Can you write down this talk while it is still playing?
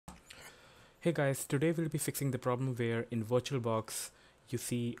Hey guys, today we'll be fixing the problem where in VirtualBox you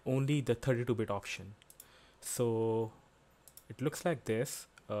see only the 32-bit option. So it looks like this.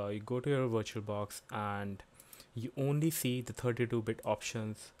 You go to your VirtualBox and you only see the 32-bit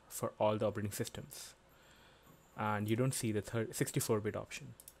options for all the operating systems. And you don't see the 64-bit option.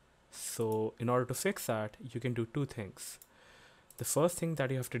 So in order to fix that, you can do two things. The first thing that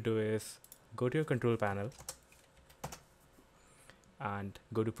you have to do is go to your control panel and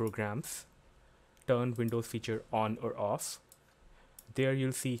go to Programs, turn Windows feature on or off. There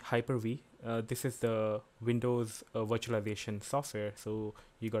you'll see Hyper-V. This is the Windows virtualization software, so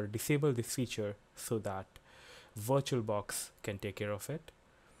you got to disable this feature so that VirtualBox can take care of it.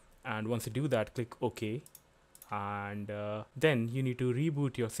 And once you do that, click OK, and then you need to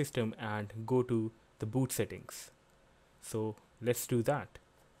reboot your system and go to the boot settings. So let's do that.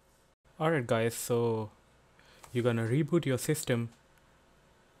 Alright guys, so you're gonna reboot your system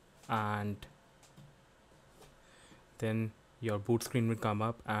and then your boot screen will come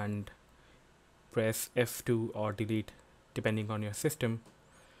up, and press F2 or delete depending on your system.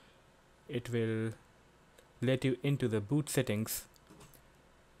 It will let you into the boot settings.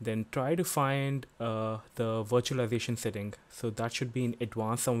 Then try to find the virtualization setting. So that should be in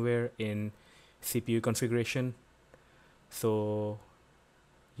advanced somewhere in CPU configuration. So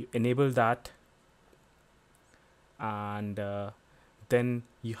you enable that, and then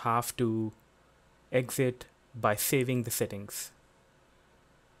you have to exit by saving the settings.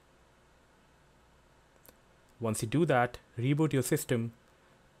 Once you do that, reboot your system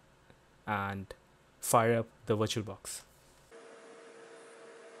and fire up the VirtualBox.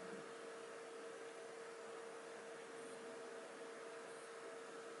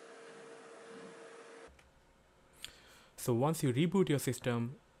 So once you reboot your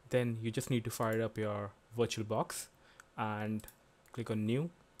system, then you just need to fire up your VirtualBox and click on New,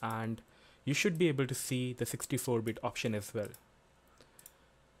 and you should be able to see the 64-bit option as well.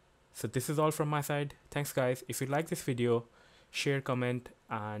 So this is all from my side. Thanks guys. If you like this video, share, comment,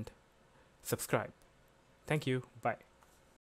 and subscribe. Thank you. Bye.